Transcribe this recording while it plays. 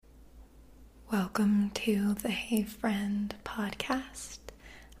Welcome to the Hey Friend podcast.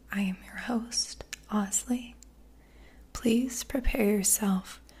 I am your host, Osley. Please prepare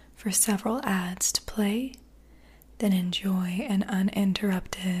yourself for several ads to play, then enjoy an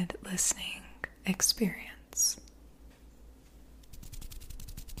uninterrupted listening experience.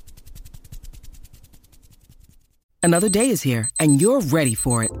 Another day is here, and you're ready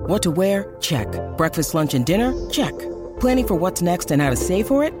for it. What to wear? Check. Breakfast, lunch, and dinner? Check. Planning for what's next and how to save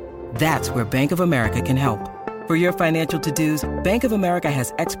for it? That's where Bank of America can help. For your financial to-dos, Bank of America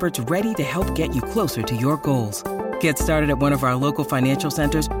has experts ready to help get you closer to your goals. Get started at one of our local financial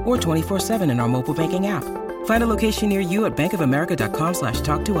centers or 24/7 in our mobile banking app. Find a location near you at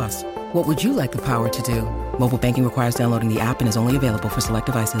bankofamerica.com/talktous. What would you like the power to do? Mobile banking requires downloading the app and is only available for select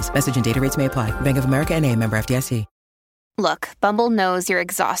devices. Message and data rates may apply. Bank of America N.A., member FDIC. Look, Bumble knows you're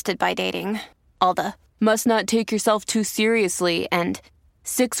exhausted by dating. All the must not take yourself too seriously and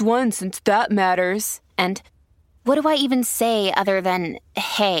 6'1" since that matters. And what do I even say other than,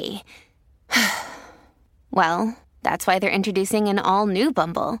 hey? Well, that's why they're introducing an all-new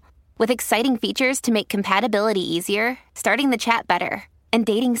Bumble with exciting features to make compatibility easier, starting the chat better, and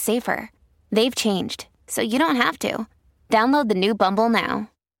dating safer. They've changed, so you don't have to. Download the new Bumble now.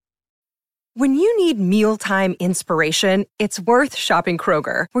 When you need mealtime inspiration, it's worth shopping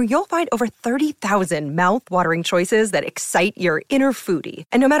Kroger, where you'll find over 30,000 mouth-watering choices that excite your inner foodie.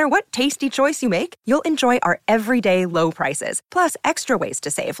 And no matter what tasty choice you make, you'll enjoy our everyday low prices, plus extra ways to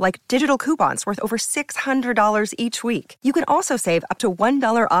save, like digital coupons worth over $600 each week. You can also save up to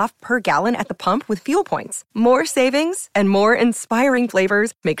 $1 off per gallon at the pump with fuel points. More savings and more inspiring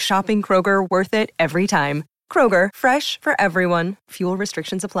flavors make shopping Kroger worth it every time. Kroger, fresh for everyone. Fuel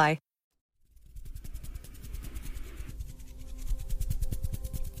restrictions apply.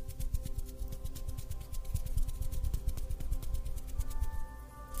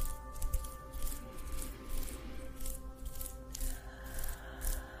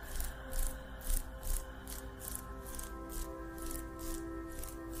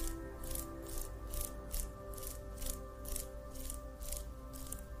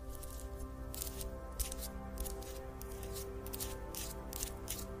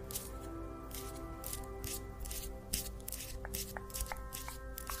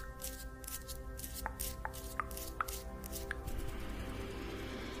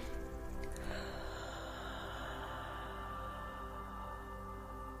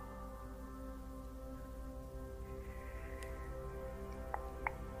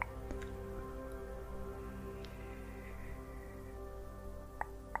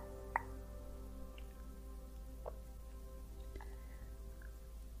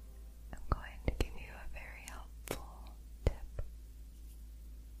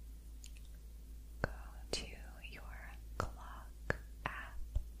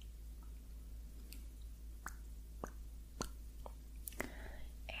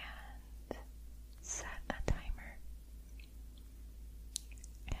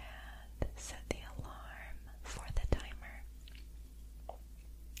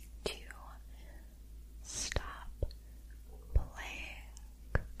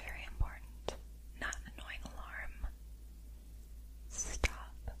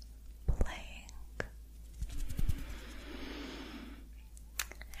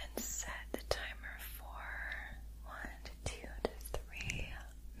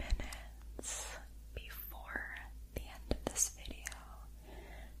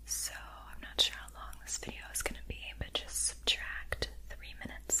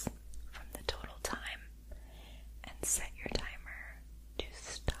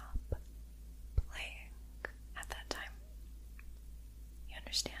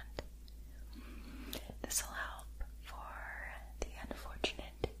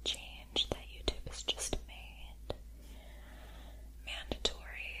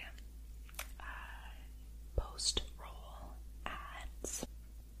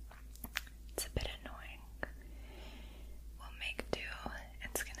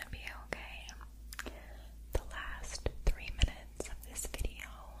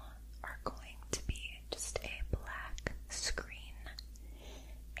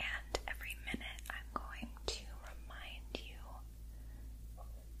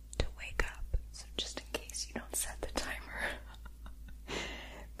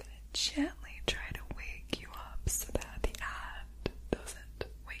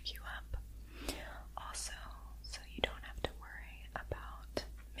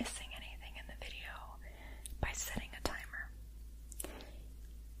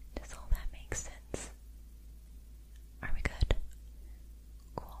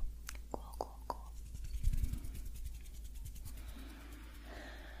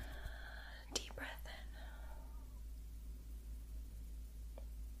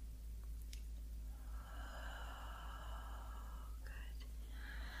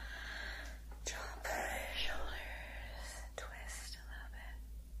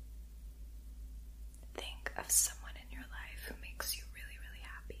 of someone in your life who makes you really, really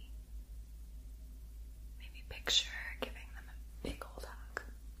happy. Maybe picture giving them a big old hug.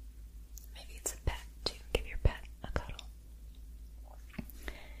 Maybe it's a pet too. Give your pet a cuddle.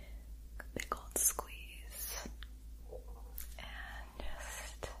 A big old squeeze. And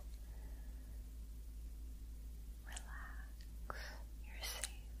just relax. You're safe.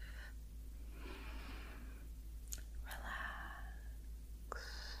 Relax.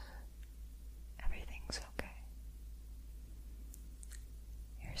 Everything's okay.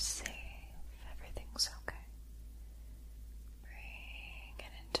 You're safe. Everything's okay. Bring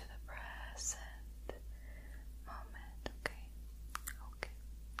it into the present moment. Okay. Okay.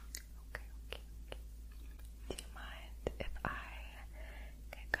 Okay. Okay. Okay. Do you mind if I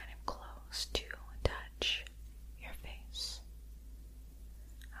get kind of close to touch your face?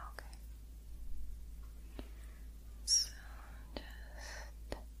 Okay. So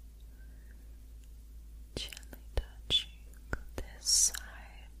just gently touching this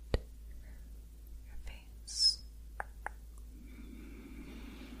side, your face.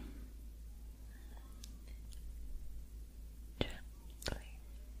 Gently.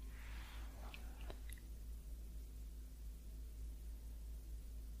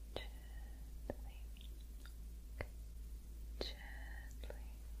 Gently.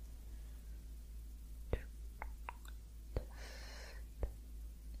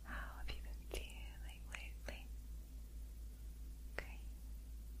 How have you been feeling lately? Okay.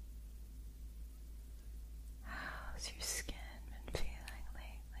 How's your skin been feeling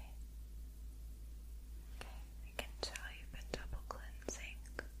lately? Okay, I can tell you've been double cleansing.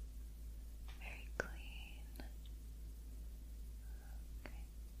 Very clean. Okay.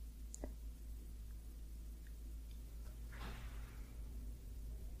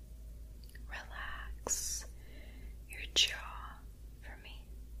 Relax your jaw for me.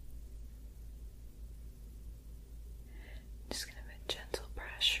 Just gonna put gentle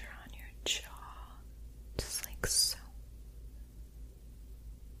pressure on your jaw, just like so.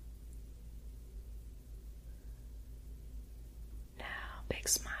 Now, big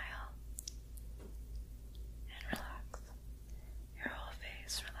smile and relax. Your whole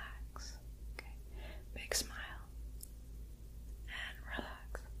face, relax. Okay, big smile and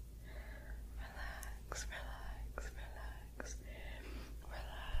relax. Relax, relax, relax.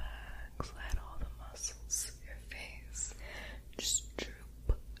 Relax. Let all the muscles of your face just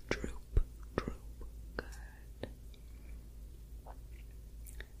droop, droop, droop. Good. Okay.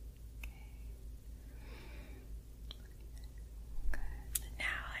 Good.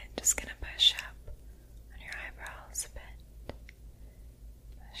 Now I'm just gonna push up on your eyebrows a bit.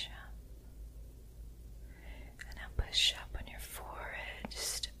 Push up. And now push up on your forehead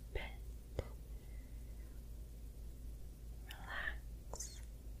just a bit. Relax.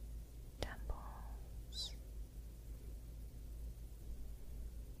 Temples.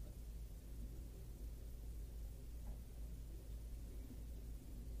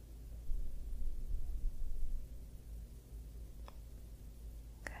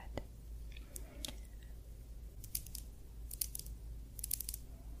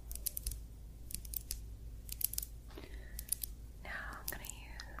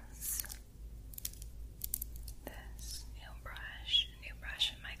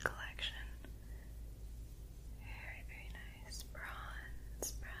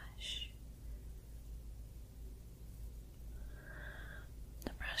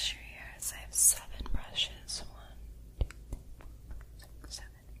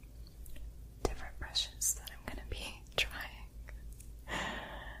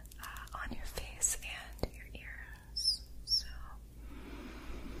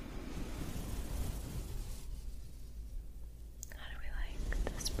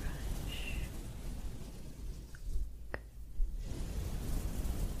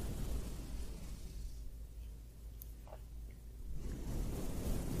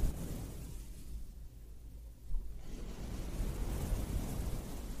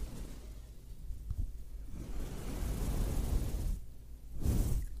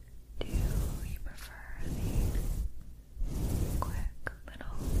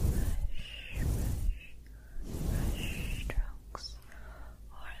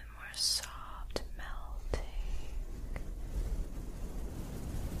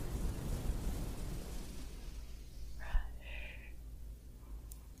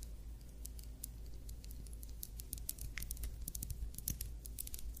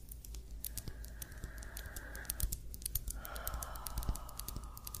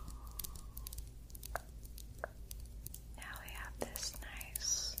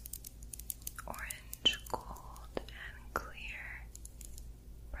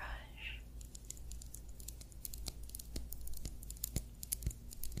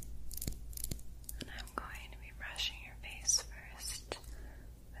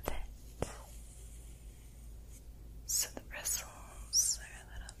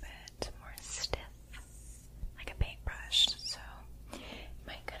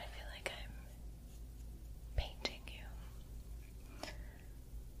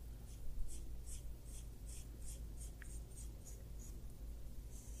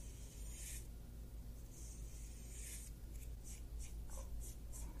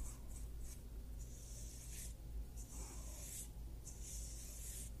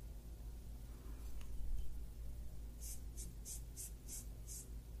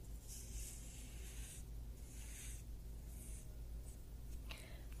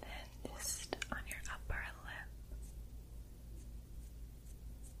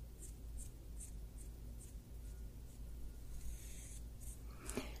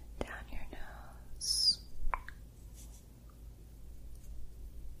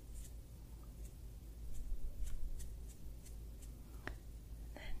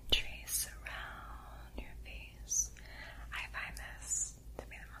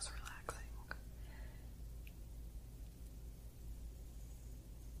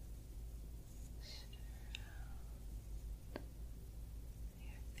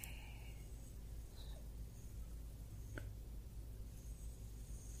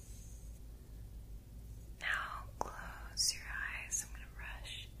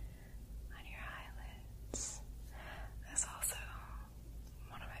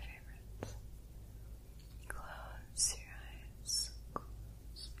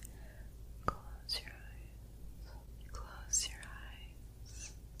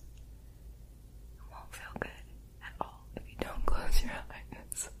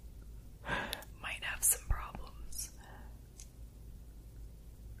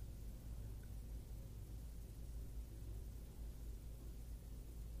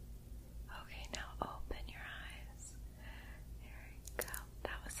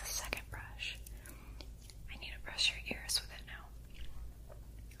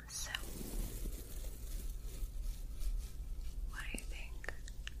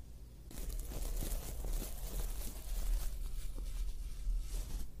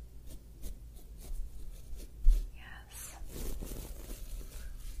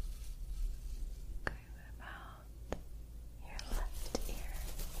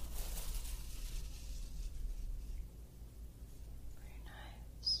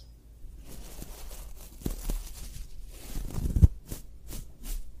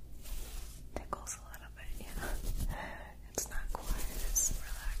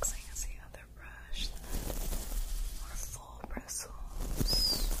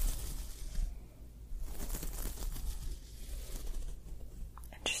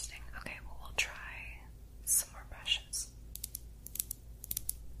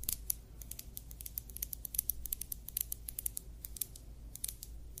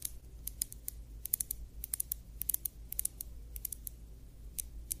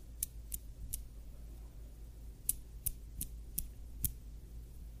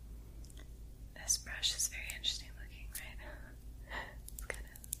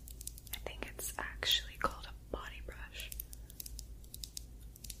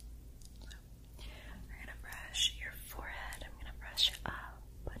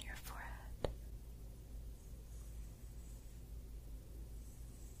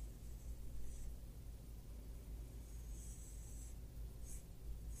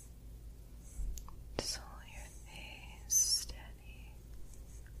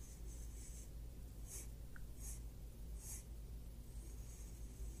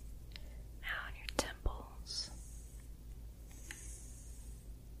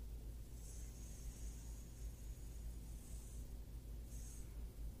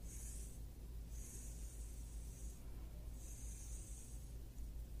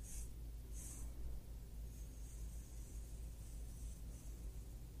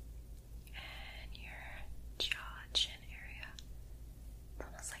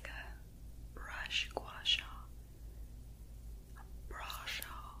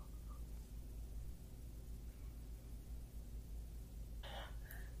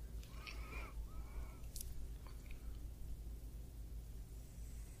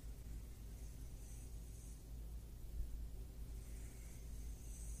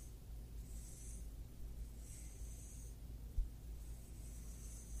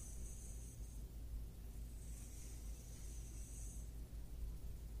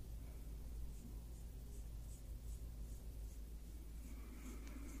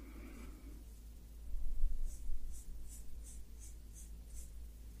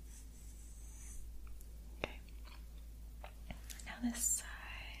 on this side.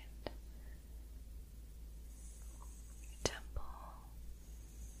 Your temple.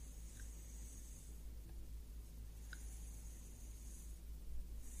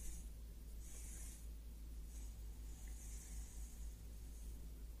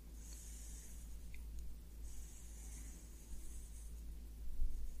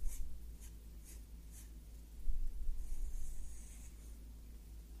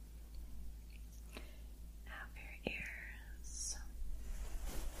 Now for your ears.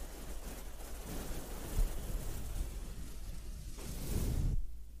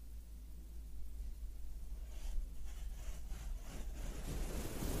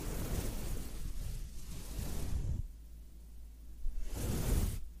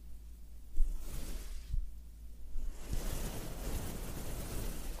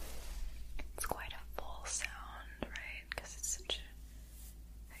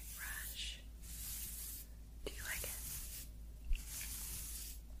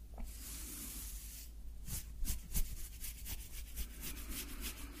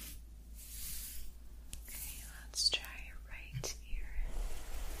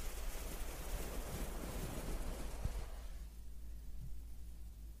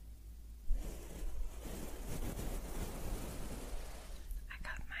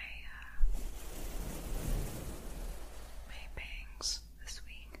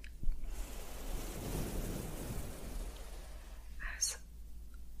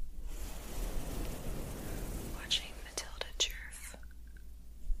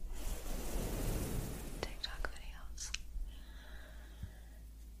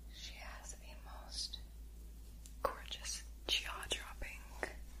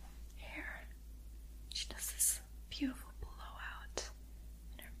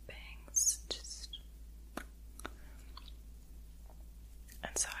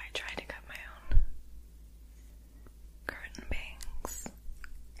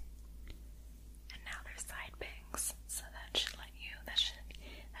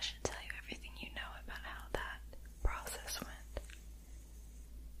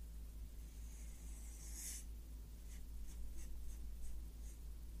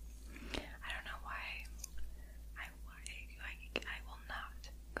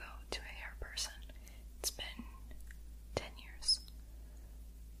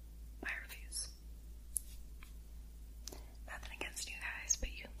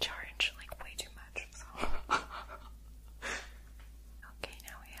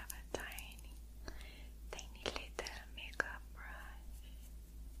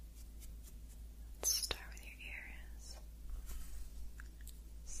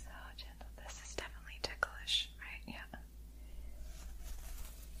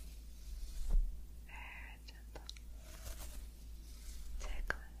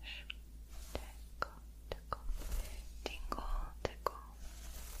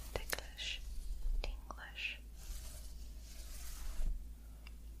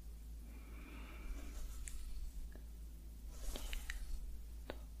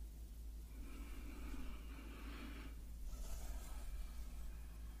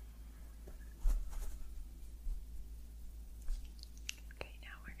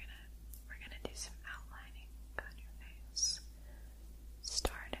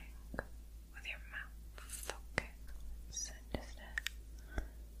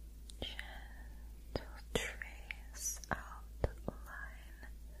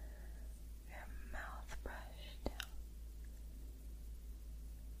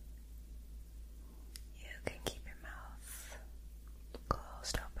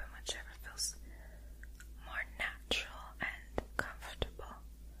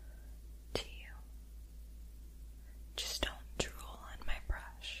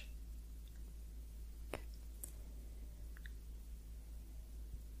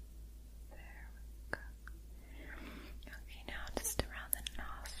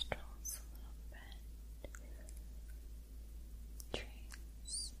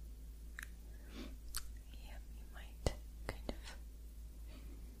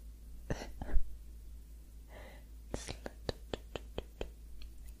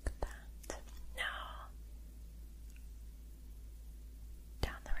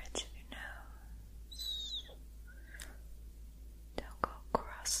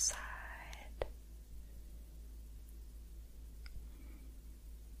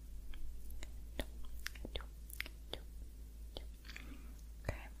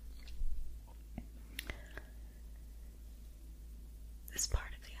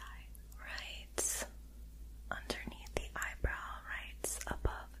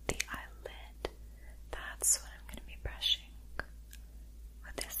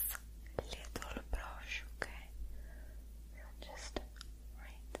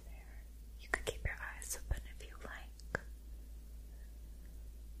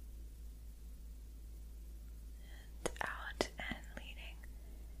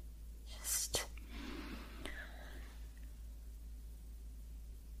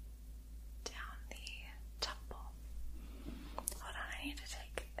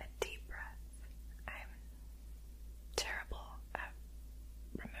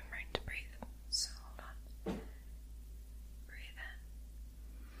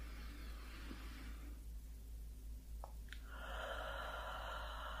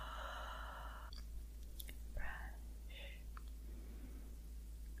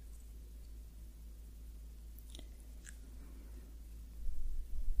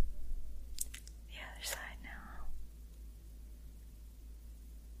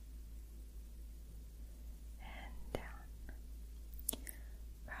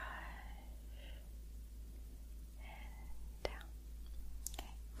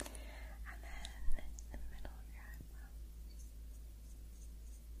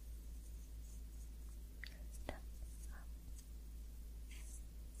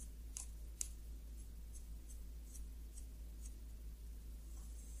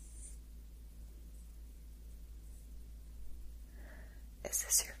 Is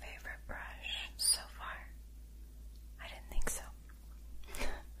this your favorite brush so far? I didn't think so.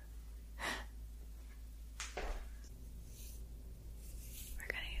 We're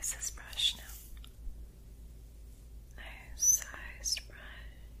going to use this brush now. Nice sized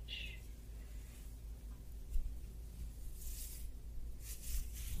brush.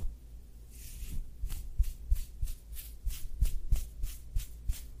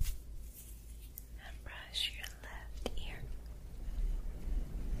 And brush your left ear.